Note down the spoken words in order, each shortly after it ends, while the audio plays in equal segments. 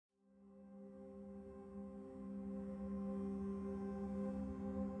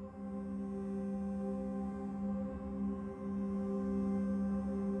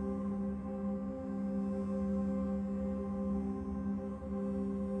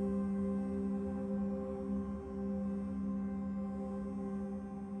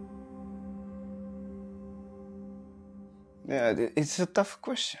Yeah, it's a tough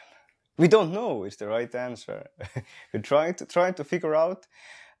question. We don't know is the right answer. We're trying to figure out,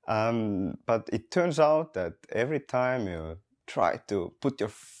 but it turns out that every time you try to put your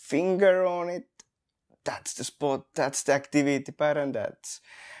finger on it, that's the spot, that's the activity pattern, that's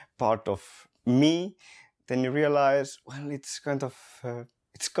part of me. Then you realize, well, it's kind of,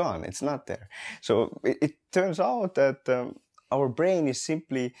 it's gone, it's not there. So it turns out that our brain is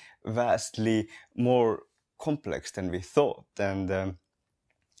simply vastly more complex than we thought. And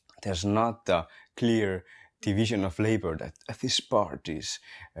there's not a clear division of labor that this part is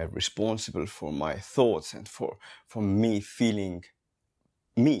responsible for my thoughts and for me feeling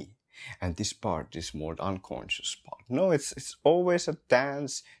me. And this part is more the unconscious part. No, it's always a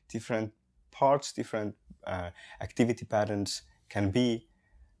dance. Different parts, different activity patterns can be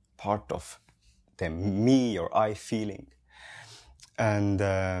part of the me or I feeling. And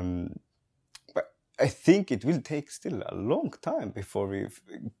but I think it will take still a long time before we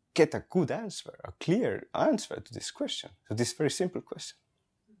get a good answer, a clear answer to this question, to this very simple question.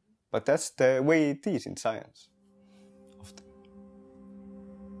 But that's the way it is in science. Often.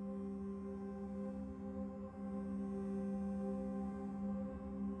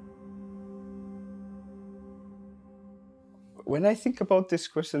 When I think about this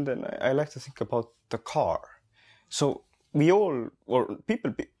question, then I like to think about the car. So we all, or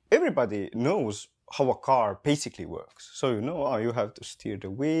people, everybody knows how a car basically works. So you know, you have to steer the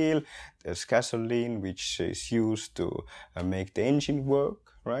wheel, there's gasoline which is used to make the engine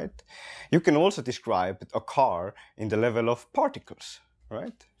work, right? You can also describe a car in the level of particles,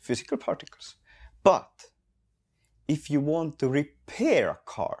 right? Physical particles. But if you want to repair a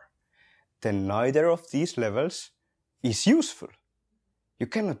car, then neither of these levels is useful. You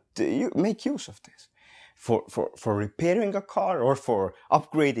cannot make use of this. For repairing a car or for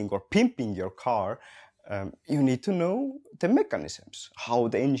upgrading or pimping your car, you need to know the mechanisms, how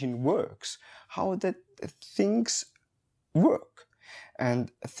the engine works, how the things work.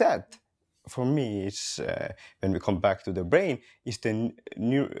 And that, for me, is, when we come back to the brain, is the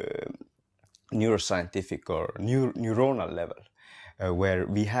neuroscientific or neuronal level, where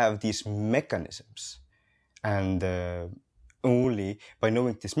we have these mechanisms. And only by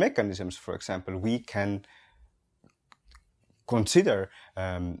knowing these mechanisms, for example, we can consider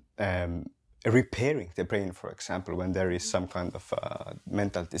repairing the brain, for example, when there is some kind of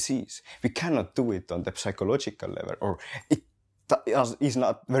mental disease. We cannot do it on the psychological level, or it is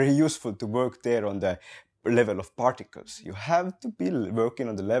not very useful to work there on the level of particles. You have to be working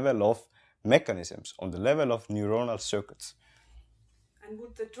on the level of mechanisms, on the level of neuronal circuits. And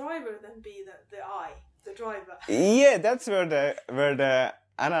would the driver then be the eye, the driver? Yeah, that's where the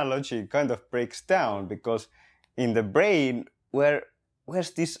analogy kind of breaks down, because in the brain,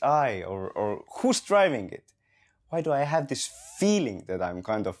 where's this eye, or who's driving it? Why do I have this feeling that I'm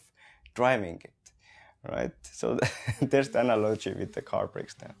kind of driving it, right? So there's the analogy with the car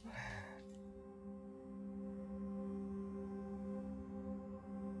breaks down.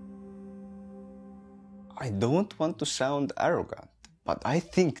 I don't want to sound arrogant, but I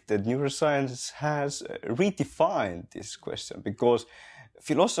think that neuroscience has redefined this question, because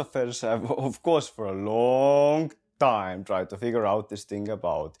philosophers have, of course, for a long time tried to figure out this thing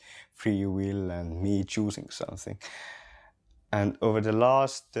about free will and me choosing something. And over the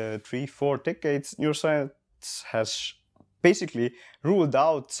last 3-4 decades, neuroscience has basically ruled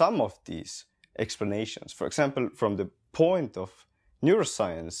out some of these explanations. For example, from the point of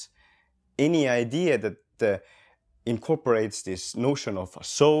neuroscience, any idea that incorporates this notion of a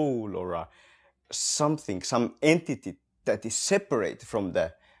soul or something, some entity that is separate from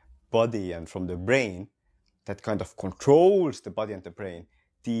the body and from the brain, that kind of controls the body and the brain,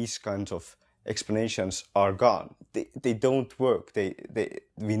 these kinds of explanations are gone. They don't work.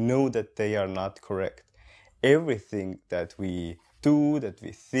 We know that they are not correct. Everything that we do, that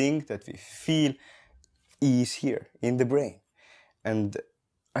we think, that we feel is here in the brain. And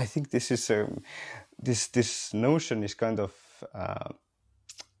I think this is this notion is kind of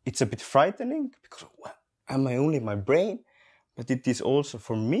it's a bit frightening, because well, am I only my brain? But it is also,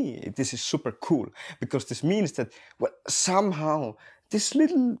 for me, this is super cool, because this means that, well, somehow this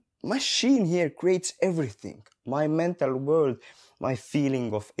little machine here creates everything. My mental world, my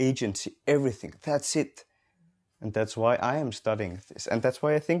feeling of agency, everything. That's it. And that's why I am studying this. And that's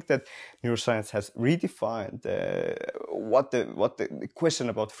why I think that neuroscience has redefined what the question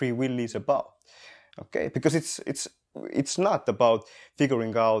about free will is about. Okay, because it's not about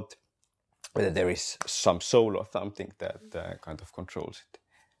figuring out whether there is some soul or something that kind of controls it.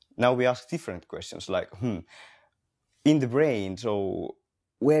 Now we ask different questions like, in the brain, so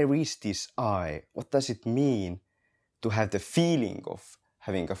where is this I? What does it mean to have the feeling of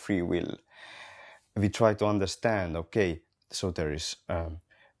having a free will. We try to understand, okay, so there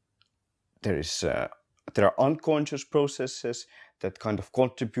are unconscious processes that kind of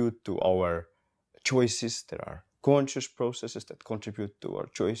contribute to our choices. There are conscious processes that contribute to our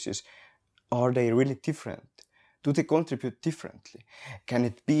choices. Are they really different? Do they contribute differently? Can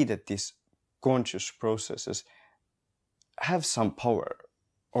it be that these conscious processes have some power?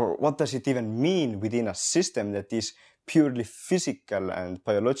 Or what does it even mean within a system that is purely physical and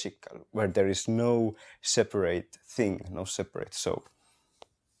biological, where there is no separate thing, no separate soul?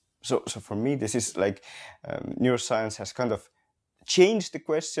 So for me, this is like neuroscience has kind of changed the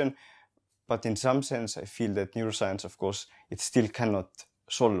question, but in some sense, I feel that neuroscience, of course, it still cannot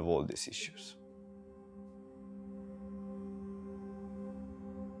solve all these issues.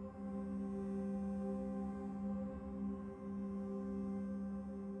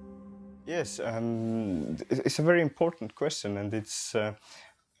 Yes, it's a very important question, and it's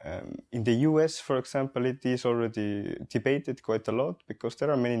in the US, for example, it is already debated quite a lot, because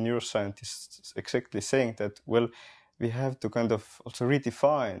there are many neuroscientists exactly saying that, well, we have to kind of also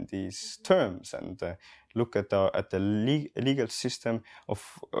redefine these terms and look at the legal system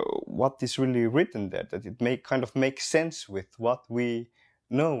of what is really written there, that it may kind of make sense with what we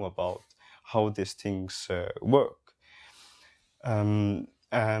know about how these things work.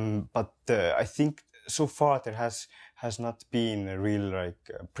 But I think so far there has not been a real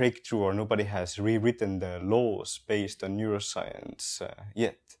breakthrough, or nobody has rewritten the laws based on neuroscience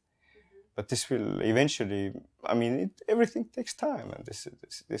yet. But this will eventually, I mean, everything takes time, and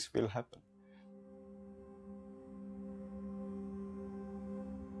this will happen.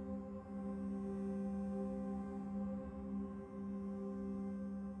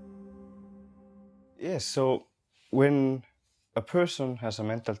 Yes, so when a person has a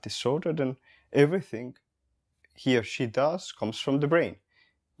mental disorder, then everything he or she does comes from the brain.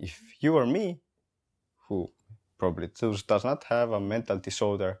 If you or me, who probably does not have a mental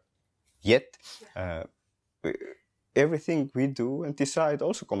disorder yet, everything we do and decide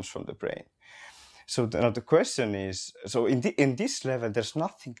also comes from the brain. So now the question is, so in this level, there's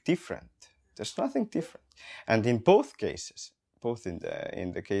nothing different. There's nothing different. And in both cases, both in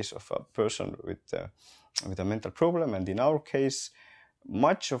the case of a person with a mental problem, and in our case,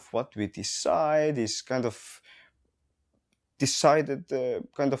 much of what we decide is kind of decided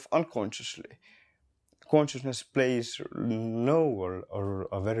kind of unconsciously. Consciousness plays no or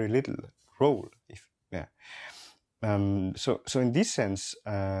a very little role. So in this sense,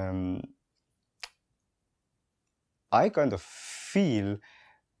 I kind of feel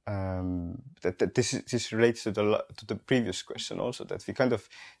that this relates to the previous question also, that we kind of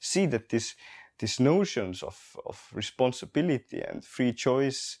see that these notions of responsibility and free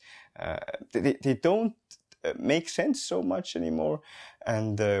choice, they don't make sense so much anymore.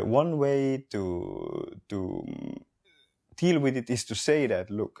 And one way to deal with it is to say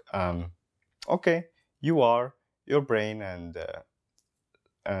that, look, okay, you are your brain, and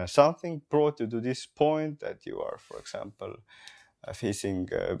something brought you to this point that you are, for example, facing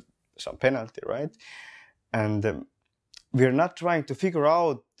some penalty, right? And we're not trying to figure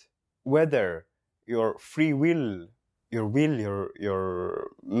out whether your free will, your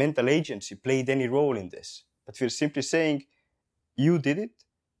mental agency played any role in this. But we're simply saying, you did it.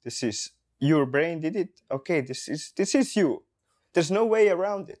 This is your brain did it. Okay, this is you. There's no way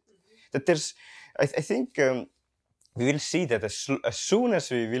around it. That I think we will see that as soon as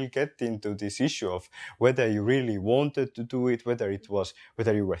we will get into this issue of whether you really wanted to do it, whether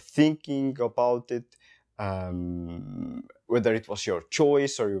you were thinking about it, whether it was your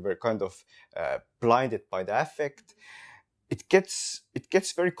choice or you were kind of blinded by the affect, it gets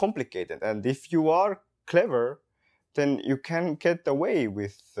very complicated. And if you are clever, then you can get away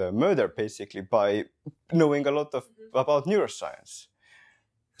with murder, basically, by knowing a lot about neuroscience.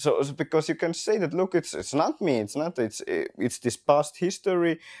 So because you can say that, look, it's not me, it's this past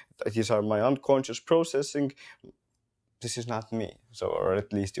history, these are my unconscious processing, this is not me. So, or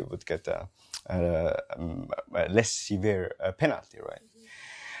at least you would get a less severe penalty,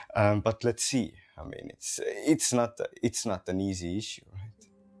 right? But let's see. I mean, it's not an easy issue, right?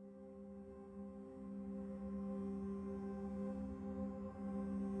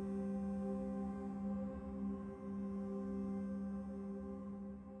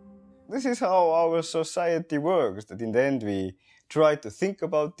 This is how our society works, that in the end we try to think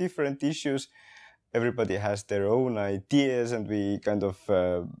about different issues. Everybody has their own ideas, and we kind of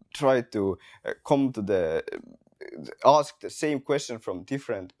try to ask the same question from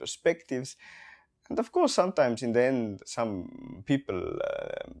different perspectives. And of course, sometimes in the end, some people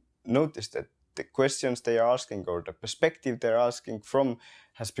notice that the questions they are asking or the perspective they're asking from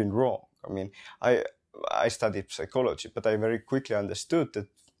has been wrong. I mean, I studied psychology, but I very quickly understood that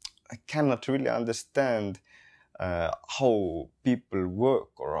I cannot really understand how people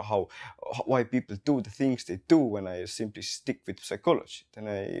work or why people do the things they do when I simply stick with psychology.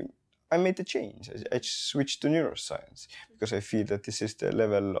 Then I made a change. I switched to neuroscience because I feel that this is the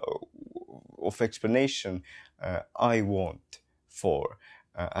level of explanation I want for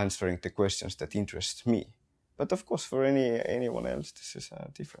answering the questions that interest me. But of course, for anyone else, this is a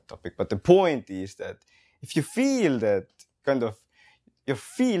different topic. But the point is that if you feel that kind of your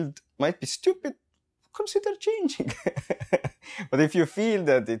field might be stupid, consider changing. But if you feel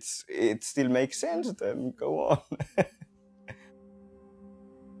that it still makes sense, then go on.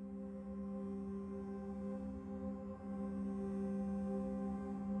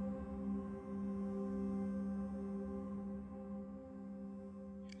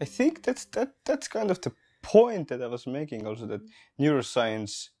 I think that's kind of the point that I was making also, that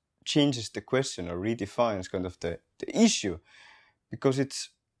neuroscience changes the question or redefines kind of the issue, because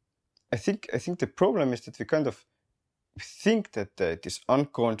I think the problem is that we kind of think that this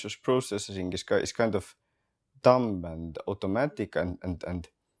unconscious processing is kind of dumb and automatic and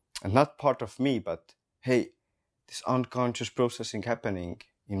not part of me, but hey, this unconscious processing happening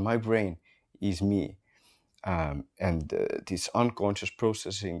in my brain is me. And this unconscious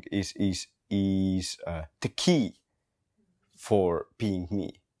processing is the key for being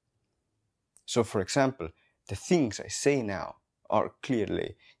me. So, for example, the things I say now are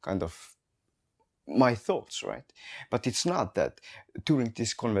clearly kind of my thoughts, right? But it's not that during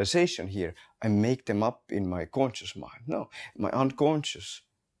this conversation here, I make them up in my conscious mind. No, my unconscious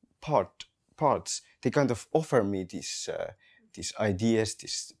parts, they kind of offer me these ideas,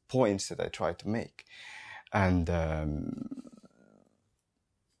 these points that I try to make. And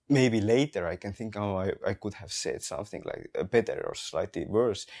maybe later I can think, oh, I could have said something like better or slightly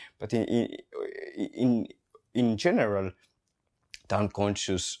worse. But in general, the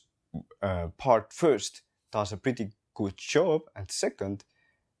unconscious part first does a pretty good job, and second,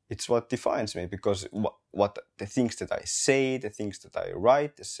 it's what defines me, because what the things that I say, the things that I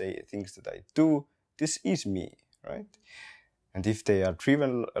write, the things that I do, this is me, right? And if they are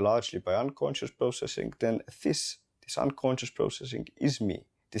driven largely by unconscious processing, then this unconscious processing is me.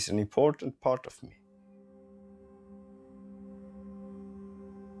 This is an important part of me.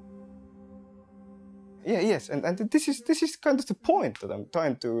 Yeah, yes, and this is kind of the point that I'm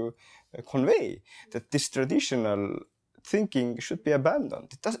trying to convey, that this traditional thinking should be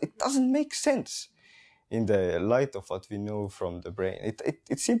abandoned. It doesn't make sense in the light of what we know from the brain.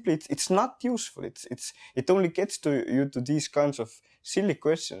 It simply, it's not useful. It only gets you to these kinds of silly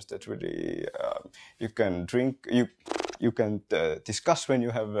questions that really you can drink, you can discuss when you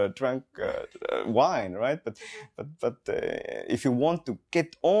have drank wine, right? But if you want to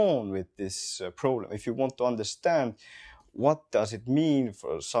get on with this problem, if you want to understand what does it mean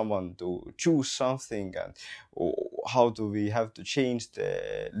for someone to choose something, and how do we have to change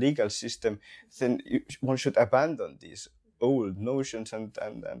the legal system, then one should abandon these old notions and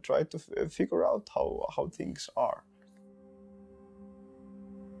try to figure out how things are.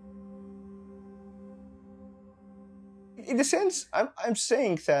 In a sense, I'm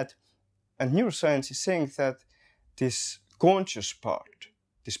saying that, and neuroscience is saying that this conscious part,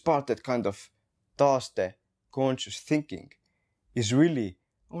 this part that kind of does the conscious thinking, is really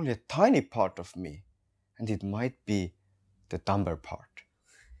only a tiny part of me, and it might be the dumber part.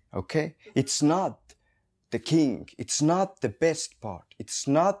 Okay? It's not the king, it's not the best part, it's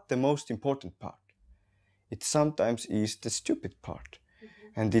not the most important part. It sometimes is the stupid part,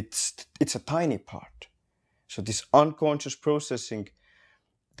 and it's a tiny part. So this unconscious processing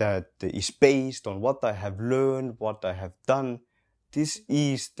that is based on what I have learned, what I have done, this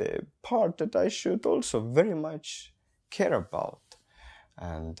is the part that I should also very much care about.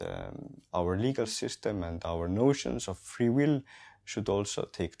 And our legal system and our notions of free will should also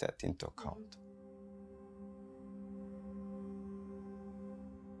take that into account.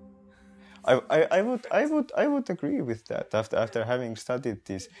 I would agree with that after having studied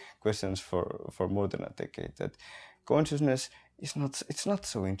these questions for more than a decade, that consciousness it's not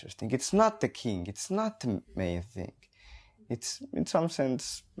so interesting. It's not the king. It's not the main thing. It's in some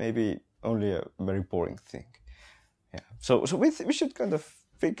sense maybe only a very boring thing. Yeah. So we should kind of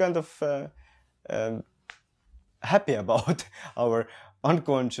be kind of happy about our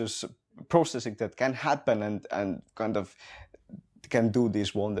unconscious processing that can happen and kind of can do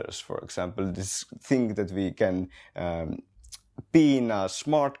these wonders. For example, this thing that we can be in a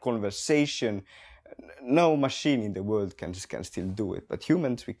smart conversation. No machine in the world can still do it, but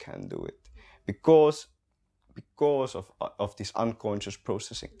humans, we can do it. because of this unconscious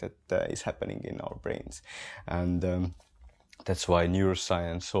processing that is happening in our brains. And that's why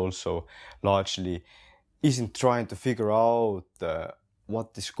neuroscience also largely isn't trying to figure out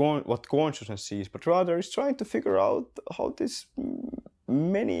what consciousness is, but rather is trying to figure out how these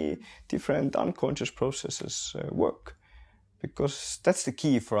many different unconscious processes work. Because that's the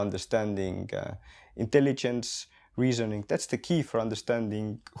key for understanding intelligence, reasoning. That's the key for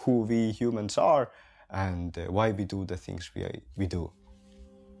understanding who we humans are and why we do the things we do.